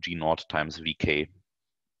on G naught times VK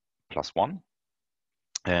plus 1.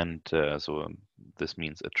 And so this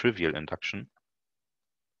means a trivial induction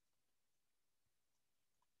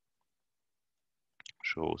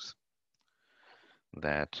shows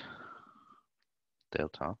that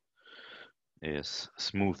delta is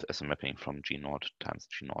smooth as a mapping from G naught times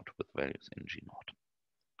G naught with values in G naught.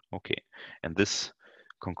 Okay, and this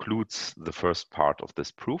concludes the first part of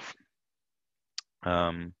this proof.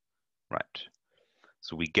 Right.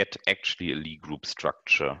 So we get actually a Lie group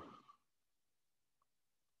structure.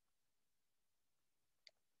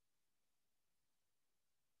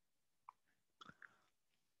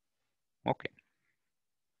 Okay.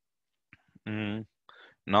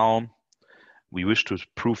 Now we wish to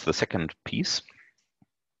prove the second piece.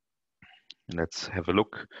 Let's have a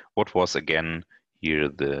look. What was again here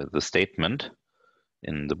the statement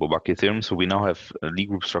in the Bourbaki theorem? So we now have a Lie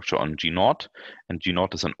group structure on G0, and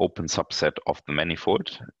G0 is an open subset of the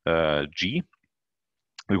manifold G.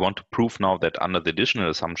 We want to prove now that under the additional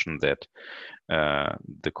assumption that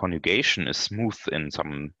the conjugation is smooth in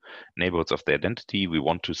some neighborhoods of the identity, we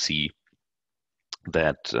want to see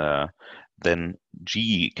that then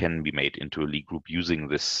G can be made into a Lie group using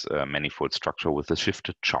this manifold structure with the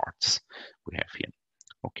shifted charts we have here.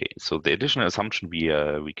 Okay, so the additional assumption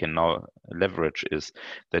we can now leverage is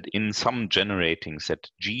that in some generating set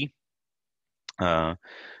G,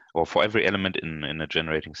 or for every element in a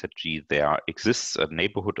generating set G, there exists a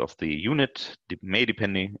neighborhood of the unit, may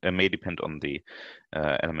depend on the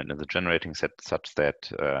element in the generating set, such that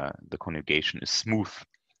the conjugation is smooth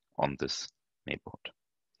on this neighborhood.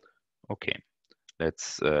 Okay,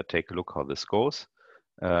 let's take a look how this goes.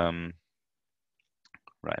 Right,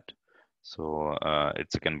 so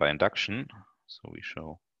it's again by induction. So we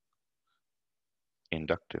show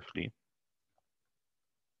inductively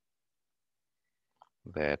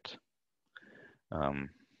that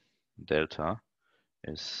delta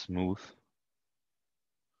is smooth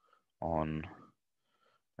on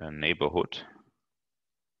a neighborhood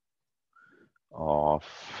of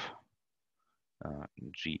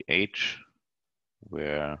GH,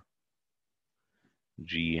 where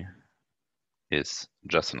G is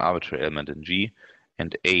just an arbitrary element in G,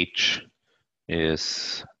 and H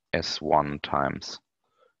is S1 times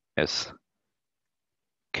SK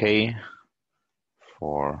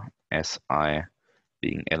for SI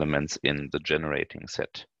being elements in the generating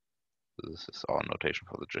set. This is our notation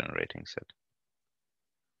for the generating set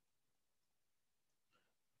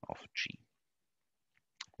of G,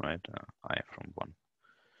 right? I from 1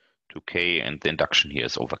 to K, and the induction here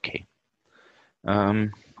is over K.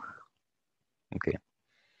 Okay.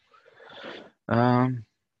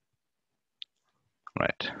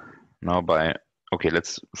 Right. Now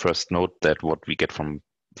let's first note that what we get from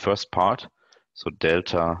the first part, so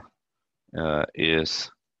delta is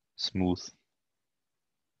smooth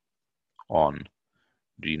on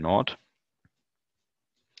G0.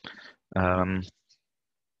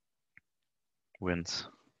 Whence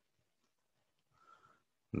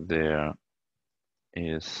there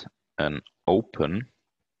is an open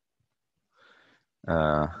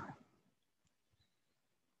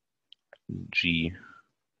GH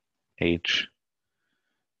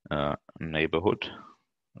neighborhood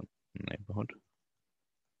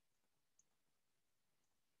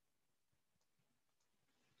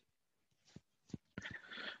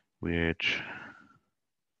which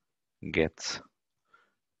gets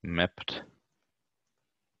mapped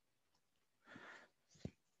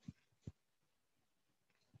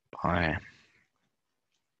by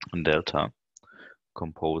delta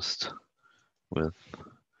composed with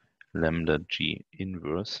lambda G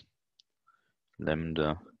inverse,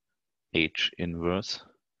 lambda H inverse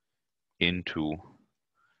into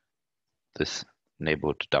this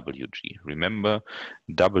neighborhood WG. Remember,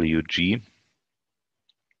 WG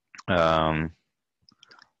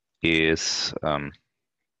is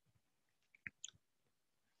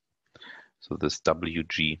so this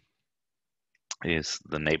WG is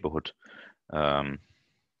the neighborhood, the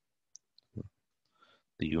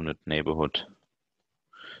unit neighborhood,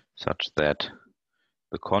 such that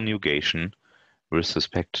the conjugation with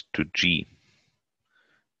respect to G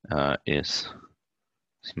is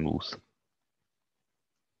smooth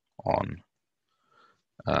on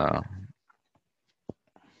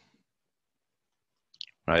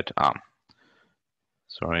right arm.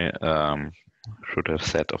 Sorry, should have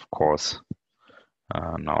said, of course.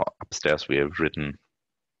 Now upstairs we have written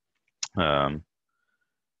the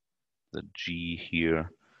G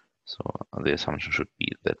here. So the assumption should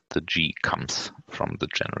be that the G comes from the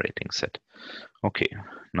generating set. Okay,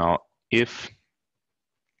 now if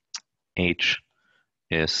H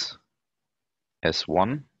is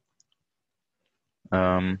S1,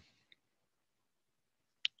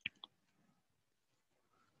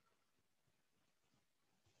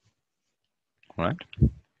 right?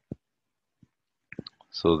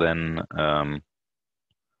 So then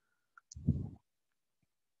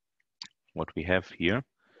what we have here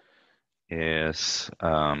is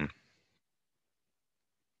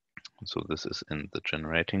So this is in the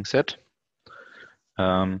generating set.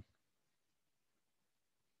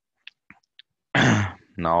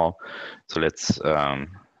 Now, so let's, so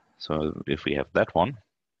if we have that one,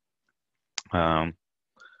 well,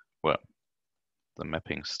 the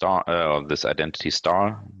mapping star, or this identity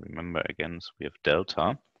star, remember again, so we have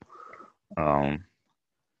delta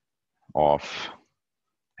of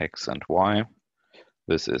X and Y.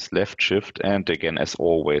 This is left shift, and again, as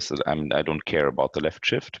always, I don't care about the left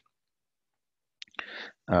shift.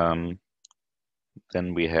 Then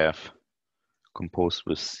we have composed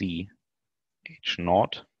with C H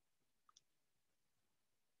naught.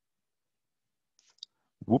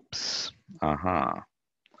 Whoops. Aha.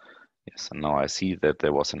 Yes, and now I see that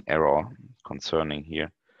there was an error concerning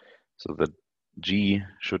here. So the G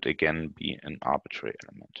should again be an arbitrary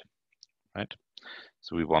element, right?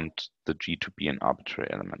 So we want the G to be an arbitrary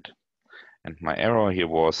element. And my error here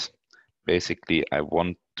was basically I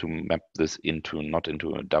want to map this into not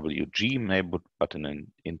into a WG neighborhood, but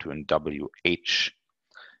into a WH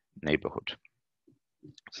neighborhood.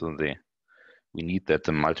 So we need that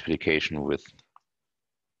the multiplication with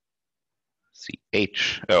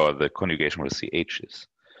CH, or the conjugation with CH is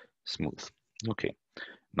smooth. Okay,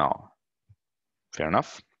 now, fair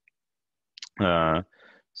enough.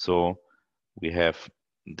 So we have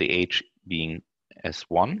the H being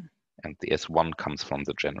S1, and the S1 comes from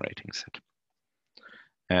the generating set.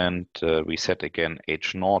 And we set again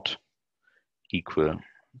H naught equal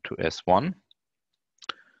to S1.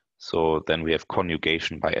 So then we have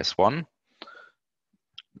conjugation by S1.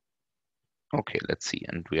 Okay, let's see.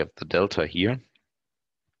 And we have the delta here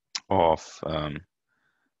of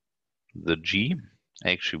the G.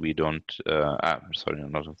 Actually, we don't, sorry,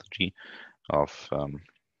 not of the G, of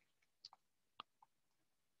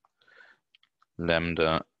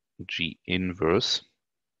lambda G inverse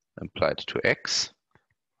applied to X.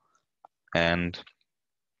 And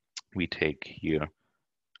we take here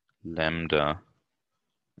lambda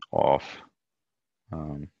of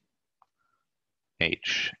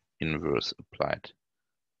H inverse applied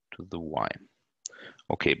to the Y.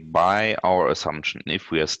 Okay, by our assumption,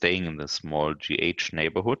 if we are staying in the small GH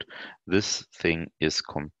neighborhood, this thing is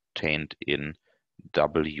contained in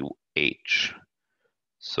WH.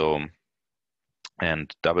 So,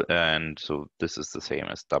 and so this is the same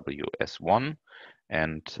as WS1,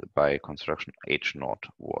 and by construction H naught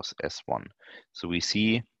was S1. So we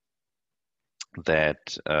see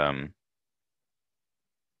that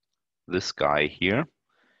this guy here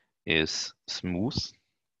is smooth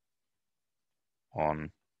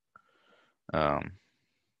on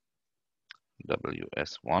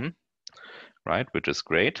WS1, right, which is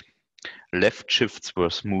great. Left shifts were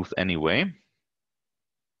smooth anyway.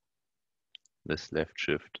 This left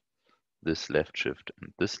shift, this left shift,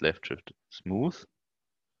 and this left shift smooth.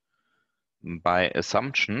 By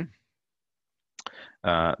assumption,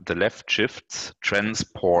 the left shifts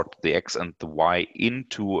transport the X and the Y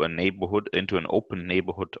into a neighborhood, into an open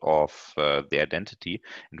neighborhood of the identity,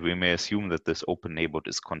 and we may assume that this open neighborhood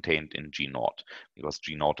is contained in G naught, because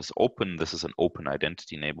G naught is open. This is an open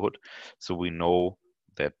identity neighborhood, so we know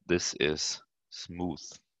that this is smooth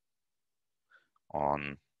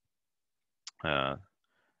on an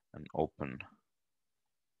open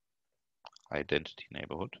identity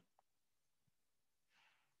neighborhood.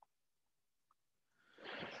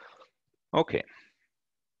 Okay,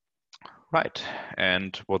 right,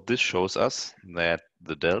 and what this shows us that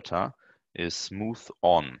the delta is smooth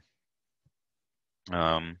on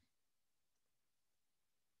an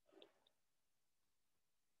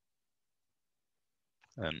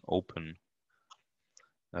open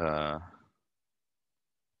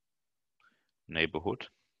neighborhood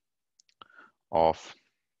of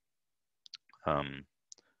the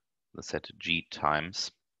set G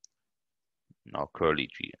times now curly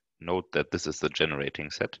G. Note that this is the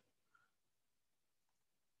generating set.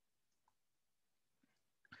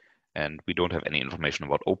 And we don't have any information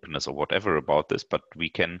about openness or whatever about this, but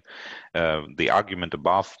we can, the argument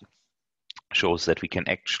above shows that we can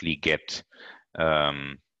actually get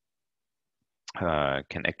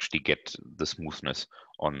the smoothness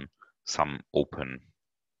on some open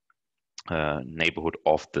neighborhood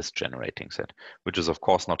of this generating set, which is of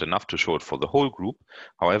course not enough to show it for the whole group.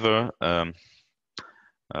 However,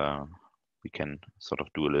 we can sort of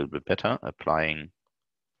do a little bit better, applying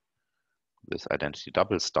this identity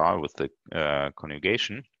double star with the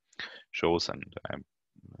conjugation shows, and I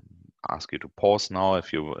ask you to pause now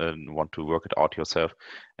if you want to work it out yourself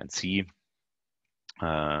and see,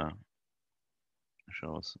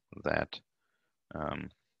 shows that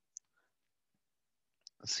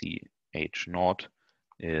CH naught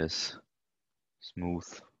is smooth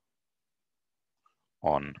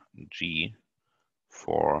on G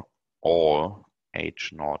for all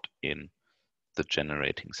H0 in the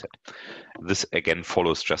generating set. This again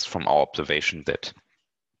follows just from our observation that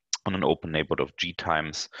on an open neighborhood of G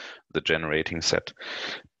times the generating set,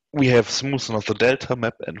 we have smoothness of the delta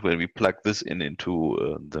map, and when we plug this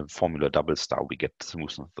into the formula double star, we get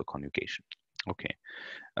smoothness of the conjugation. Okay.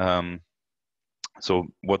 So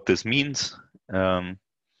what this means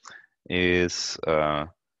is,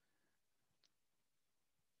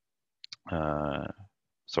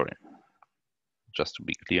 sorry, just to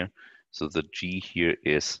be clear, so the G here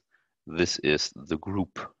is, this is the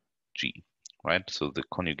group G, right? So the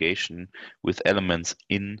conjugation with elements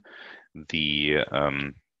in the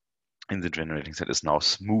generating set is now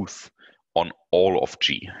smooth on all of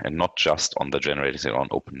G and not just on the generating set on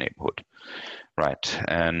open neighborhood, right?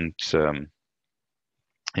 And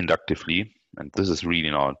inductively, and this is really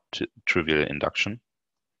now trivial induction,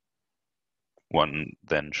 one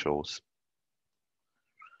then shows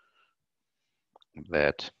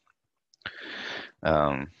that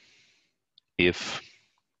if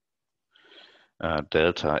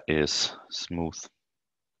delta is smooth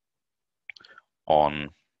on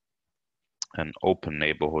an open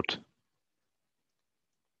neighborhood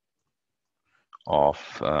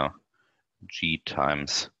of G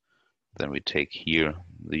times, then we take here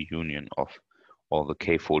the union of all the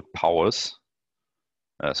k-fold powers.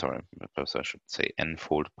 Sorry, perhaps I should say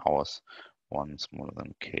n-fold powers. 1 smaller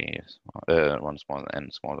than k, 1 smaller than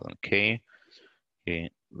n, smaller than k.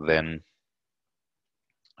 Okay, then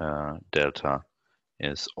delta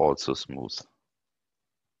is also smooth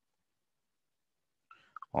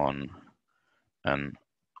on an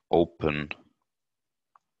open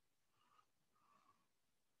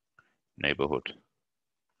neighborhood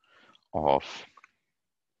of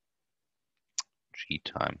G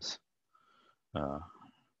times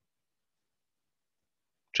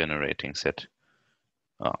generating set.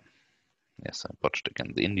 Yes, I botched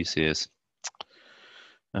again the indices.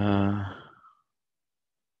 So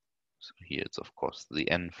here it's of course the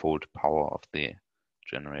n-fold power of the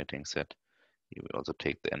generating set. Here we also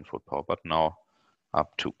take the n-fold power, but now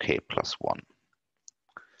up to k plus 1.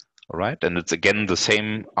 All right, and it's again the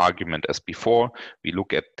same argument as before. We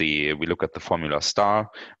look at the formula star.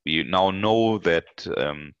 We now know that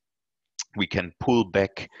we can pull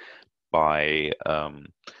back by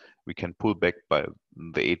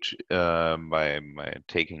the H by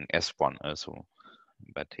taking S1. So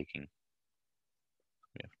by taking,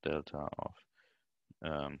 we have delta of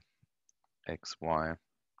xy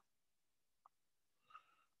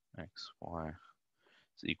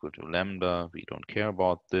is equal to lambda. We don't care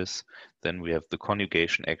about this. Then we have the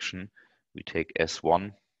conjugation action. We take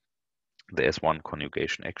S1, the S1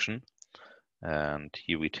 conjugation action, and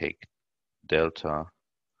here we take delta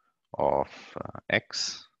of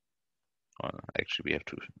x. Well, actually,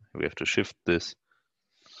 we have to shift this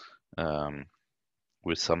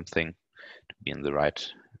with something to be in the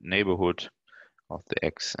right neighborhood of the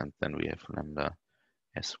x, and then we have lambda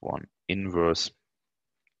S1 inverse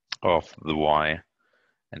of the y.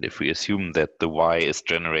 And if we assume that the y is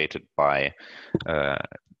generated by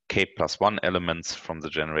k plus 1 elements from the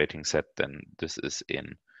generating set, then this is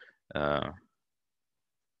in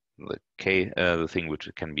the thing which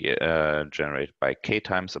can be generated by k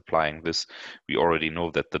times. Applying this, we already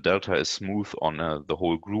know that the delta is smooth on the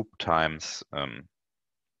whole group times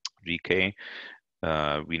gk.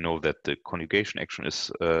 We know that the conjugation action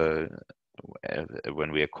is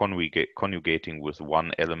when we are conjugating with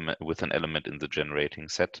an element in the generating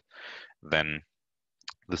set, then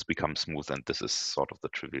this becomes smooth, and this is sort of the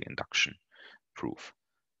trivial induction proof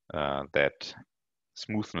that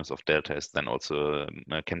smoothness of delta is then also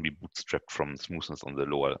can be bootstrapped from smoothness on the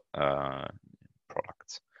lower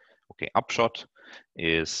products. Okay, upshot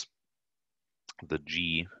is the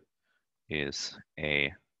G is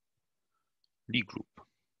a Lie group.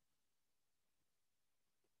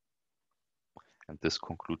 And this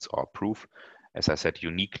concludes our proof. As I said,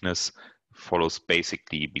 uniqueness follows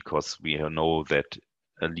basically because we know that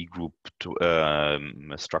a Lie group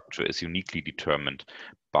structure is uniquely determined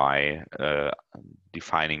by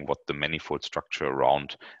defining what the manifold structure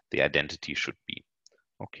around the identity should be.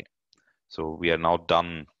 Okay, so we are now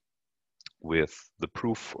done with the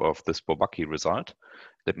proof of this Bourbaki result.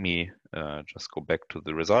 Let me just go back to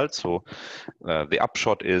the result. So the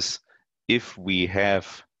upshot is, if we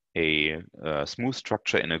have a smooth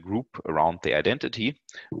structure in a group around the identity,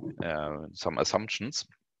 some assumptions,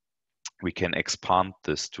 we can expand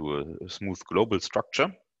this to a smooth global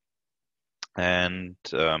structure. And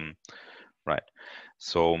right,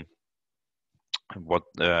 so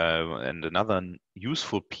And another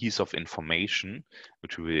useful piece of information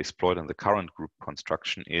which we will exploit in the current group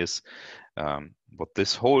construction is what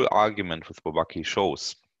this whole argument with Bourbaki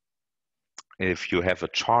shows. If you have a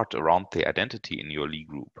chart around the identity in your Lie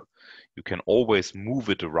group, you can always move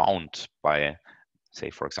it around by,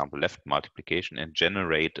 say, for example, left multiplication, and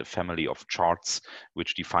generate a family of charts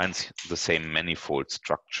which defines the same manifold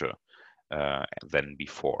structure than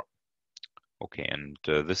before. Okay, and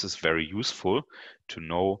this is very useful to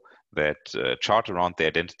know that chart around the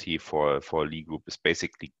identity for a Lie group is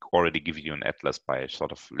basically already giving you an atlas by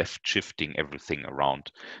sort of left shifting everything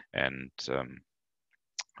around and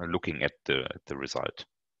looking at the result.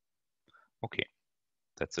 Okay,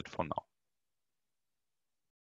 that's it for now.